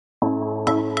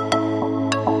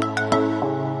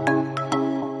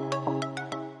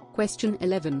Question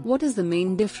 11. What is the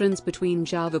main difference between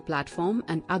Java platform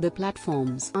and other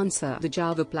platforms? Answer. The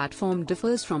Java platform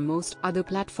differs from most other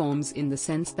platforms in the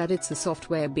sense that it's a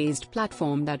software-based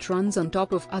platform that runs on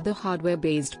top of other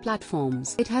hardware-based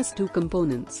platforms. It has two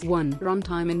components. 1.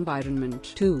 Runtime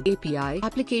environment. 2. API,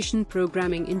 application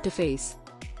programming interface.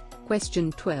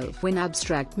 Question 12. When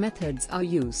abstract methods are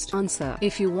used? Answer.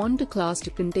 If you want a class to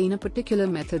contain a particular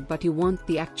method but you want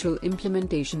the actual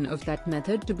implementation of that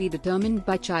method to be determined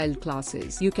by child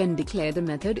classes, you can declare the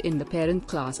method in the parent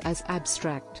class as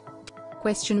abstract.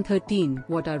 Question 13.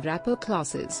 What are wrapper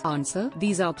classes? Answer.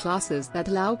 These are classes that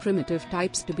allow primitive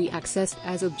types to be accessed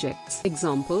as objects.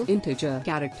 Example: integer,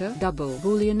 character, double,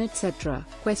 boolean, etc.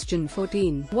 Question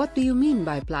 14. What do you mean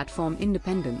by platform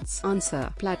independence?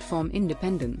 Answer. Platform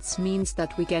independence means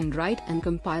that we can write and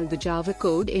compile the Java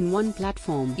code in one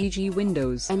platform, e.g.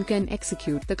 Windows, and can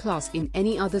execute the class in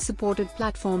any other supported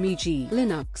platform, e.g.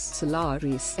 Linux,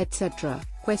 Solaris, etc.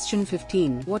 Question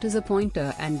 15. What is a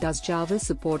pointer and does Java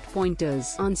support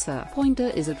pointers? Answer. Pointer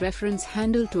is a reference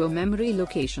handle to a memory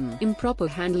location. Improper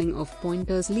handling of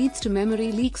pointers leads to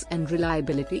memory leaks and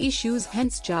reliability issues,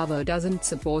 hence Java doesn't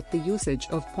support the usage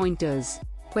of pointers.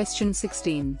 Question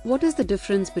 16. What is the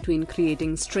difference between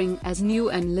creating string as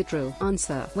new and literal?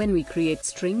 Answer. When we create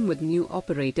string with new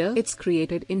operator, it's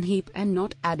created in heap and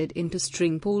not added into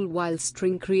string pool, while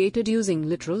string created using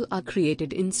literal are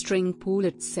created in string pool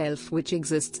itself, which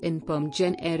exists in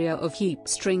permgen area of heap.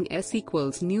 String s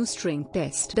equals new string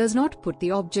test does not put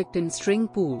the object in string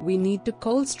pool. We need to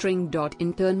call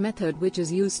string.intern method, which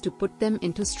is used to put them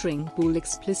into string pool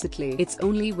explicitly. It's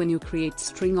only when you create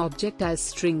string object as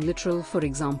string literal, for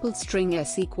example string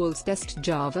s equals test,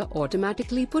 Java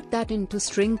automatically put that into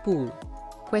string pool.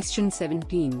 Question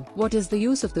 17. What is the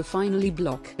use of the finally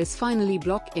block? Is finally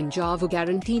block in Java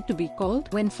guaranteed to be called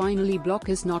when finally block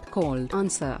is not called?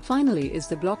 Answer. Finally is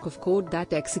the block of code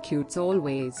that executes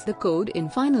always. The code in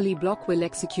finally block will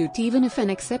execute even if an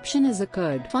exception is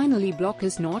occurred. Finally block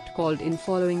is not called in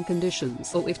following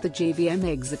conditions: or if the JVM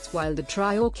exits while the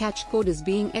try or catch code is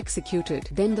being executed,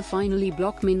 then the finally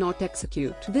block may not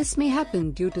execute. This may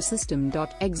happen due to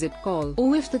system.exit call,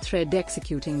 or if the thread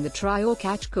executing the try or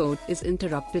catch code is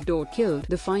interrupted or killed,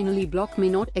 the finally block may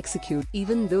not execute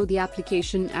even though the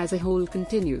application as a whole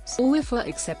continues. Or if an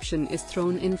exception is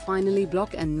thrown in finally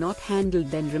block and not handled,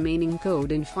 then remaining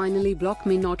code in finally block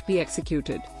may not be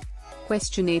executed.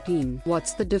 Question 18.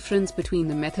 What's the difference between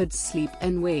the methods sleep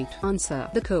and wait? Answer.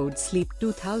 The code sleep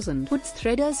 2000 puts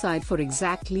thread aside for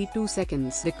exactly 2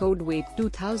 seconds. The code wait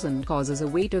 2000 causes a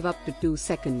wait of up to 2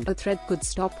 seconds. A thread could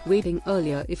stop waiting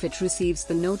earlier if it receives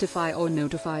the notify or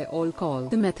notify all call.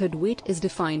 The method wait is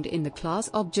defined in the class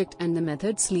object and the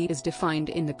method sleep is defined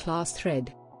in the class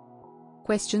thread.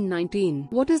 Question 19.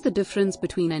 What is the difference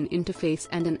between an interface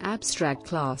and an abstract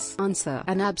class? Answer.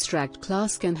 An abstract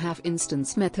class can have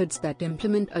instance methods that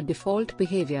implement a default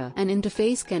behavior. An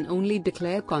interface can only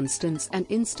declare constants and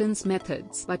instance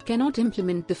methods, but cannot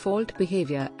implement default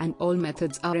behavior, and all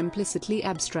methods are implicitly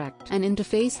abstract. An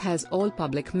interface has all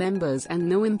public members and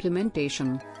no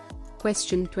implementation.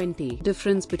 Question 20.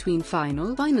 Difference between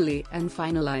finally, and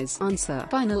finalize. Answer.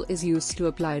 Final is used to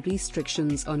apply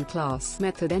restrictions on class,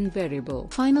 method and variable.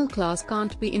 Final class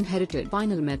can't be inherited.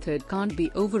 Final method can't be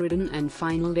overridden and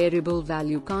final variable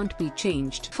value can't be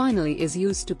changed. Finally is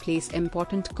used to place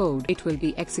important code. It will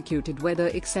be executed whether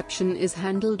exception is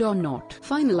handled or not.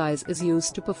 Finalize is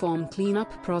used to perform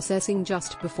cleanup processing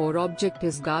just before object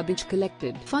is garbage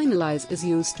collected. Finalize is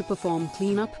used to perform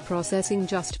cleanup processing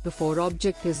just before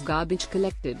object is garbage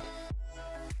collected.